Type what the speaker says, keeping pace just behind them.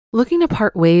Looking to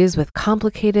part ways with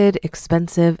complicated,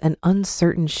 expensive, and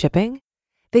uncertain shipping?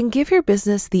 Then give your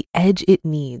business the edge it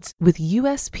needs with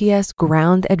USPS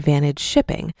Ground Advantage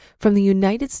shipping from the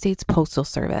United States Postal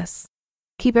Service.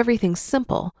 Keep everything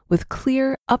simple with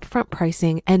clear, upfront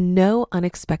pricing and no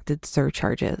unexpected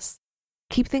surcharges.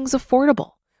 Keep things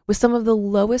affordable with some of the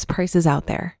lowest prices out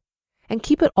there. And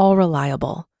keep it all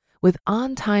reliable with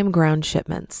on-time ground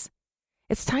shipments.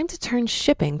 It's time to turn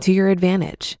shipping to your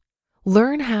advantage.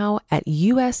 Learn how at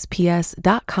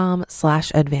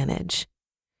USPS.com/advantage.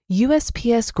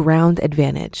 USPS Ground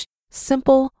Advantage.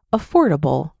 Simple,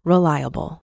 affordable,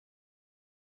 reliable.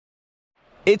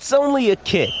 It's only a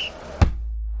kick,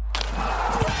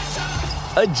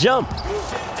 a jump,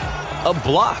 a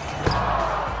block.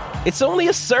 It's only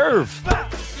a serve.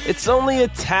 It's only a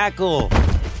tackle,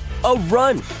 a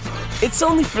run. It's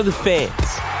only for the fans.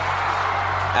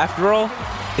 After all,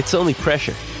 it's only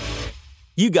pressure.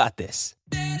 You got this.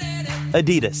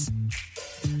 Adidas.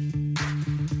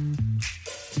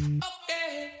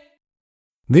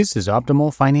 This is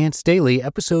Optimal Finance Daily,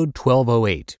 episode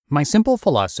 1208, My Simple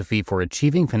Philosophy for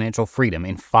Achieving Financial Freedom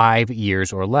in 5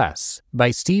 Years or Less,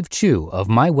 by Steve Chou of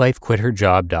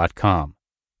MyWifeQuitHerJob.com.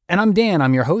 And I'm Dan,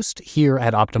 I'm your host here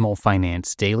at Optimal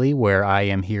Finance Daily, where I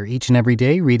am here each and every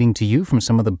day reading to you from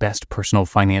some of the best personal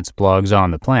finance blogs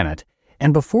on the planet.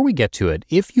 And before we get to it,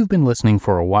 if you've been listening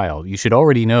for a while, you should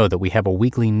already know that we have a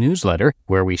weekly newsletter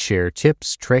where we share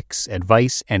tips, tricks,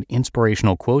 advice, and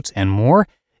inspirational quotes and more.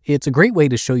 It's a great way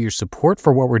to show your support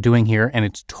for what we're doing here, and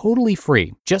it's totally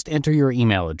free. Just enter your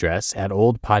email address at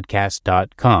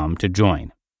oldpodcast.com to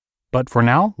join. But for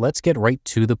now, let's get right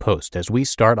to the post as we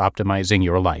start optimizing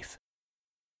your life.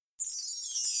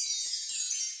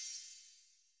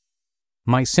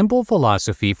 My Simple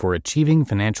Philosophy for Achieving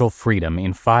Financial Freedom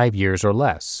in 5 Years or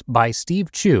Less, by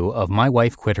Steve Chou of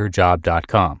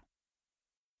MyWifeQuitHerJob.com.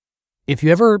 If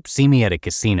you ever see me at a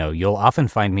casino, you'll often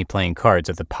find me playing cards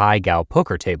at the Pai Gow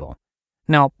poker table.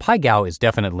 Now, Pai Gow is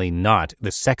definitely not the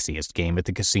sexiest game at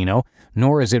the casino,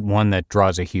 nor is it one that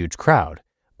draws a huge crowd.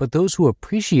 But those who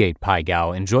appreciate Pai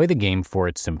Gow enjoy the game for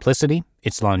its simplicity,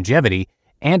 its longevity,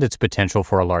 and its potential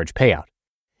for a large payout.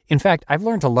 In fact, I've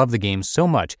learned to love the game so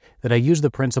much that I use the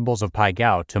principles of Pai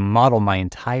Gow to model my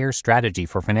entire strategy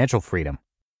for financial freedom.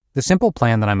 The simple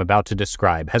plan that I'm about to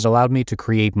describe has allowed me to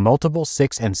create multiple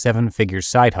 6- and 7-figure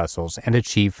side hustles and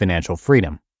achieve financial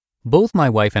freedom. Both my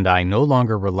wife and I no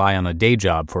longer rely on a day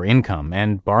job for income,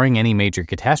 and barring any major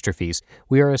catastrophes,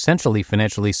 we are essentially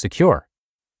financially secure.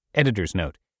 Editor's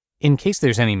note: in case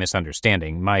there's any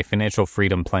misunderstanding, my financial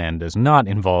freedom plan does not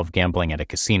involve gambling at a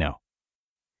casino.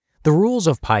 The rules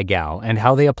of Pai Gow and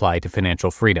how they apply to financial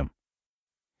freedom.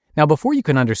 Now, before you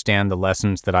can understand the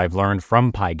lessons that I've learned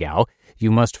from Pai Gow,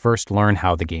 you must first learn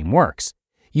how the game works.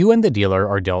 You and the dealer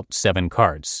are dealt 7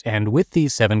 cards, and with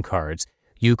these 7 cards,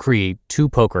 you create 2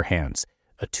 poker hands,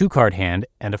 a 2-card hand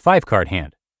and a 5-card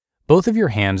hand. Both of your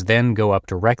hands then go up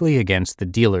directly against the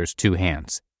dealer's 2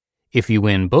 hands. If you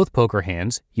win both poker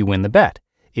hands, you win the bet.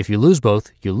 If you lose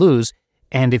both, you lose,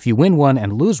 and if you win one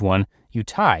and lose one, you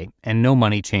tie, and no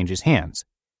money changes hands.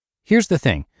 Here's the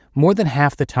thing. More than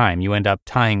half the time you end up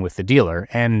tying with the dealer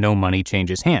and no money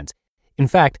changes hands. In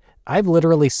fact, I've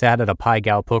literally sat at a Pai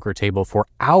Gow poker table for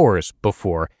hours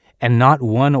before and not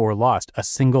won or lost a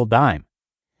single dime.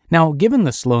 Now, given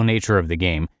the slow nature of the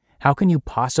game, how can you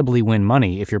possibly win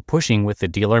money if you're pushing with the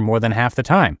dealer more than half the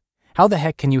time? How the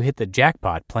heck can you hit the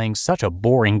jackpot playing such a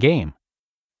boring game?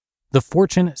 The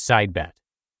Fortune Side Bet.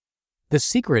 The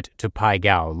secret to Pai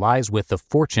Gow lies with the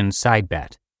Fortune Side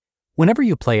Bet. Whenever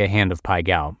you play a hand of Pai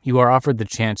Gow, you are offered the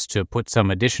chance to put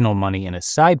some additional money in a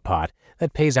side pot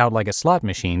that pays out like a slot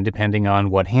machine depending on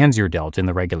what hands you're dealt in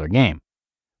the regular game.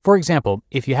 For example,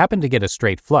 if you happen to get a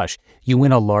straight flush, you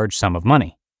win a large sum of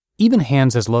money. Even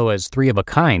hands as low as 3 of a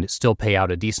kind still pay out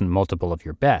a decent multiple of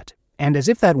your bet. And as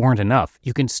if that weren't enough,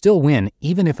 you can still win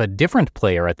even if a different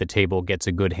player at the table gets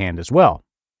a good hand as well.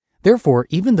 Therefore,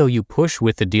 even though you push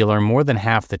with the dealer more than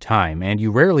half the time and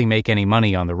you rarely make any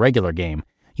money on the regular game,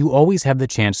 you always have the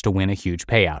chance to win a huge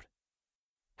payout.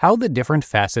 How the different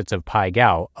facets of Pai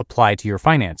Gow apply to your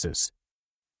finances.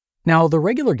 Now, the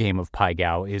regular game of Pai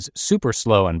Gow is super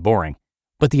slow and boring,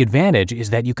 but the advantage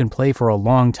is that you can play for a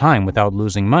long time without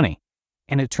losing money.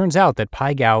 And it turns out that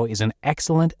Pai Gow is an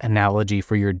excellent analogy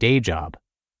for your day job.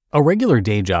 A regular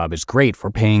day job is great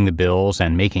for paying the bills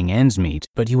and making ends meet,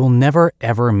 but you will never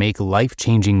ever make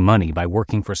life-changing money by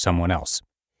working for someone else.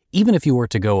 Even if you were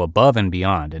to go above and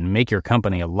beyond and make your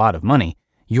company a lot of money,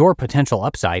 your potential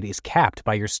upside is capped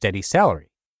by your steady salary.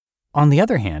 On the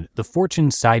other hand, the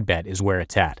Fortune Side Bet is where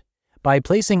it's at. By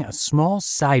placing a small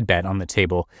side bet on the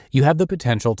table, you have the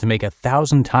potential to make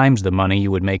 1,000 times the money you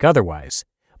would make otherwise.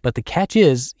 But the catch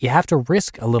is, you have to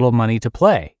risk a little money to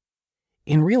play.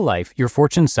 In real life, your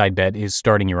fortune side bet is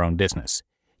starting your own business.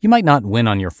 You might not win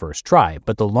on your first try,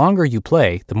 but the longer you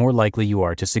play, the more likely you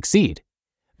are to succeed.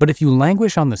 But if you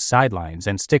languish on the sidelines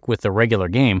and stick with the regular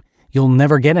game, you'll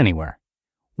never get anywhere.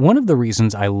 One of the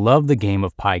reasons I love the game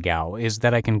of Pai Gow is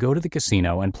that I can go to the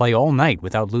casino and play all night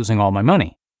without losing all my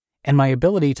money. And my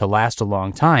ability to last a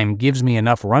long time gives me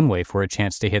enough runway for a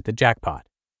chance to hit the jackpot.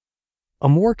 A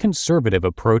more conservative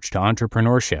approach to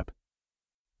entrepreneurship.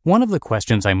 One of the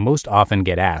questions I most often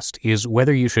get asked is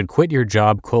whether you should quit your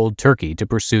job cold turkey to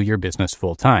pursue your business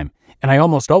full-time, and I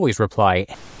almost always reply,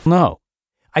 no.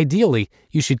 Ideally,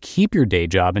 you should keep your day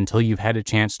job until you've had a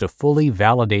chance to fully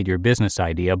validate your business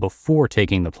idea before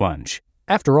taking the plunge.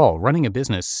 After all, running a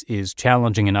business is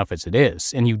challenging enough as it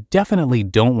is, and you definitely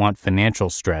don't want financial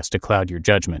stress to cloud your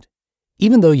judgment.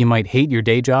 Even though you might hate your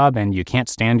day job and you can't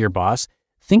stand your boss,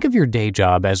 think of your day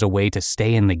job as a way to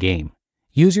stay in the game.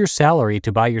 Use your salary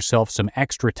to buy yourself some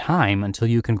extra time until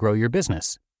you can grow your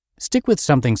business. Stick with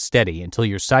something steady until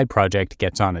your side project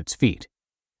gets on its feet.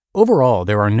 Overall,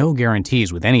 there are no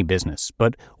guarantees with any business,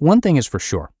 but one thing is for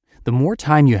sure. The more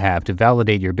time you have to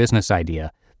validate your business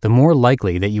idea, the more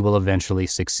likely that you will eventually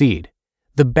succeed.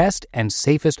 The best and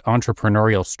safest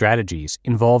entrepreneurial strategies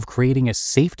involve creating a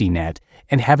safety net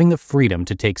and having the freedom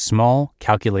to take small,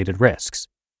 calculated risks.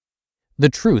 The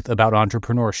truth about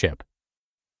entrepreneurship.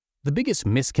 The biggest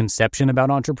misconception about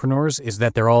entrepreneurs is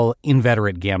that they're all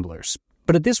inveterate gamblers.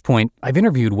 But at this point, I've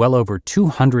interviewed well over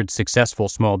 200 successful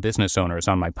small business owners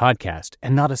on my podcast,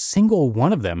 and not a single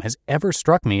one of them has ever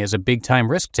struck me as a big-time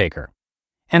risk taker.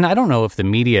 And I don't know if the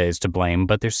media is to blame,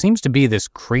 but there seems to be this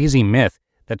crazy myth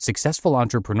that successful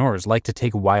entrepreneurs like to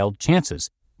take wild chances,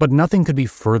 but nothing could be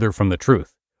further from the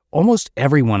truth. Almost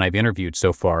everyone I've interviewed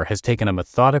so far has taken a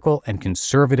methodical and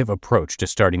conservative approach to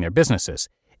starting their businesses.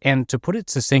 And to put it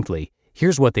succinctly,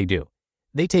 here's what they do.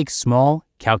 They take small,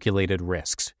 calculated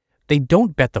risks. They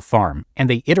don't bet the farm, and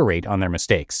they iterate on their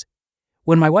mistakes.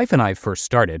 When my wife and I first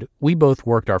started, we both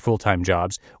worked our full-time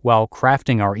jobs while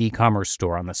crafting our e-commerce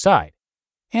store on the side.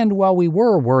 And while we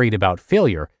were worried about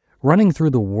failure, running through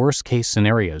the worst-case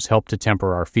scenarios helped to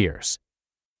temper our fears.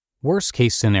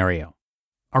 Worst-case scenario.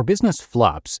 Our business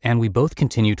flops, and we both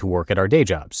continue to work at our day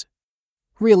jobs.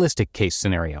 Realistic case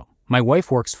scenario. My wife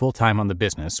works full-time on the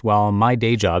business while my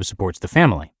day job supports the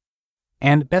family.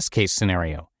 And best-case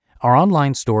scenario. Our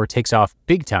online store takes off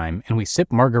big time and we sip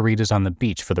margaritas on the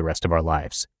beach for the rest of our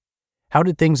lives. How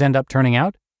did things end up turning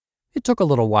out? It took a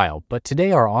little while, but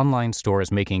today our online store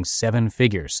is making 7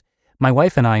 figures. My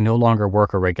wife and I no longer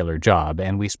work a regular job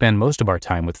and we spend most of our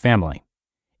time with family.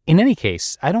 In any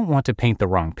case, I don't want to paint the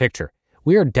wrong picture.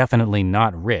 We are definitely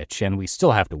not rich and we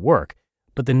still have to work,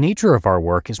 but the nature of our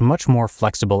work is much more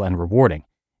flexible and rewarding.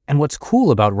 And what's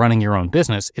cool about running your own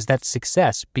business is that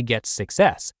success begets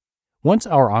success. Once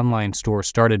our online store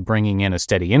started bringing in a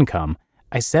steady income,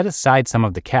 I set aside some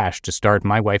of the cash to start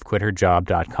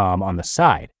mywifequitherjob.com on the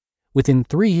side. Within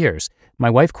 3 years,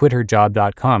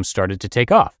 mywifequitherjob.com started to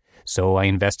take off, so I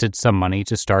invested some money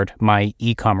to start my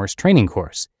e-commerce training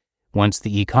course. Once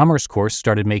the e-commerce course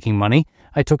started making money,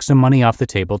 I took some money off the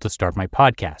table to start my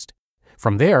podcast.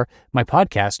 From there, my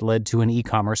podcast led to an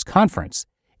e-commerce conference,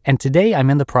 and today I'm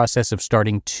in the process of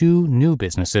starting 2 new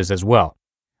businesses as well.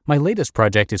 My latest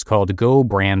project is called Go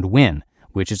Brand Win,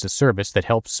 which is a service that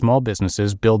helps small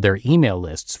businesses build their email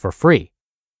lists for free.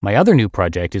 My other new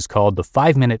project is called The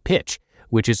 5-Minute Pitch,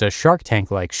 which is a Shark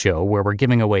Tank-like show where we're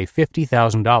giving away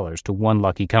 $50,000 to one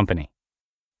lucky company.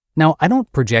 Now, I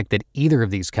don't project that either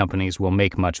of these companies will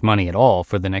make much money at all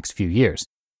for the next few years,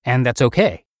 and that's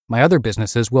okay. My other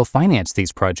businesses will finance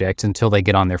these projects until they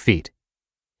get on their feet.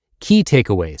 Key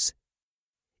takeaways.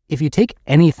 If you take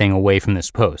anything away from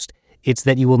this post, it's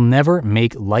that you will never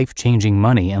make life-changing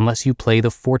money unless you play the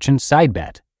fortune side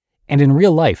bet. And in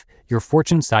real life, your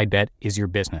fortune side bet is your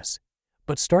business.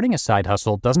 But starting a side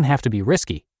hustle doesn't have to be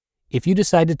risky. If you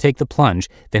decide to take the plunge,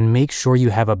 then make sure you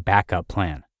have a backup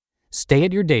plan. Stay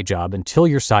at your day job until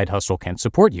your side hustle can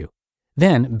support you.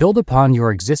 Then build upon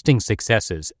your existing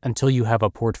successes until you have a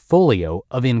portfolio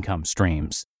of income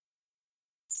streams.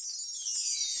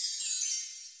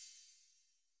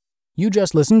 You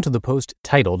just listened to the post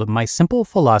titled My Simple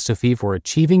Philosophy for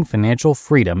Achieving Financial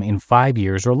Freedom in 5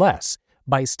 Years or Less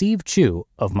by Steve Chou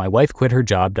of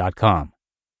mywifequitherjob.com.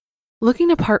 Looking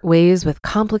to part ways with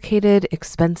complicated,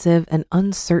 expensive, and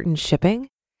uncertain shipping?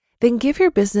 Then give your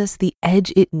business the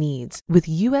edge it needs with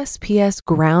USPS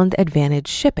Ground Advantage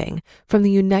shipping from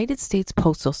the United States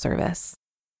Postal Service.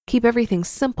 Keep everything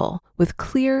simple with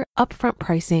clear, upfront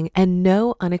pricing and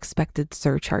no unexpected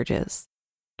surcharges.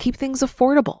 Keep things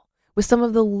affordable with some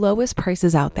of the lowest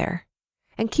prices out there.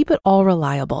 And keep it all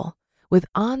reliable with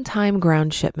on-time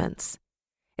ground shipments.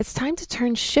 It's time to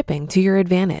turn shipping to your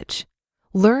advantage.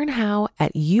 Learn how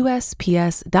at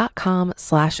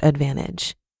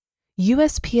USPS.com/advantage.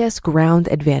 USPS Ground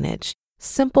Advantage.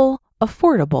 Simple,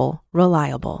 affordable,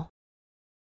 reliable.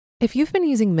 If you've been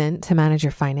using Mint to manage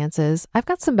your finances, I've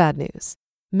got some bad news.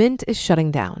 Mint is shutting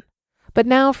down. But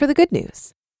now for the good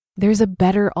news. There's a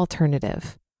better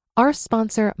alternative. Our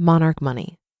sponsor, Monarch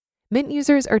Money. Mint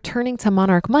users are turning to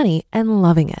Monarch Money and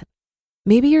loving it.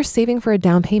 Maybe you're saving for a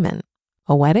down payment,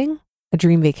 a wedding, a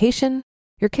dream vacation,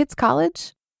 your kids'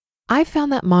 college. I've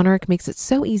found that Monarch makes it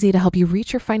so easy to help you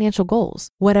reach your financial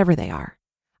goals, whatever they are.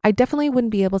 I definitely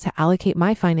wouldn't be able to allocate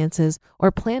my finances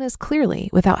or plan as clearly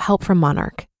without help from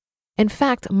Monarch. In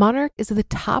fact, Monarch is the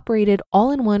top-rated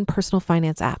all-in-one personal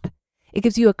finance app. It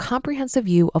gives you a comprehensive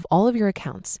view of all of your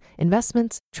accounts,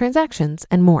 investments, transactions,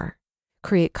 and more.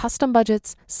 Create custom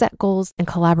budgets, set goals, and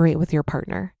collaborate with your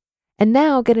partner. And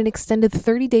now get an extended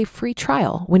 30-day free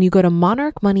trial when you go to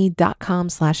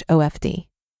monarchmoney.com/OFD.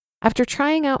 After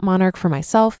trying out Monarch for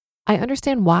myself, I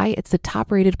understand why it's the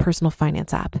top-rated personal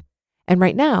finance app. And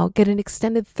right now, get an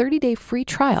extended 30-day free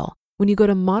trial when you go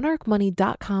to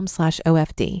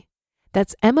monarchmoney.com/OFD.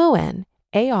 That's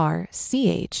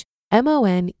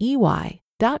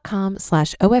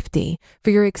monarchmoney.com/OFD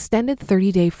for your extended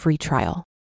 30-day free trial.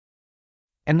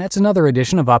 And that's another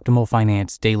edition of Optimal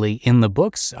Finance Daily in the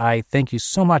books. I thank you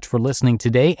so much for listening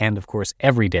today and, of course,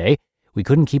 every day. We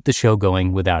couldn't keep the show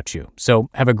going without you. So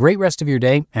have a great rest of your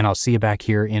day, and I'll see you back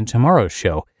here in tomorrow's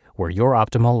show, where your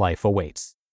optimal life awaits.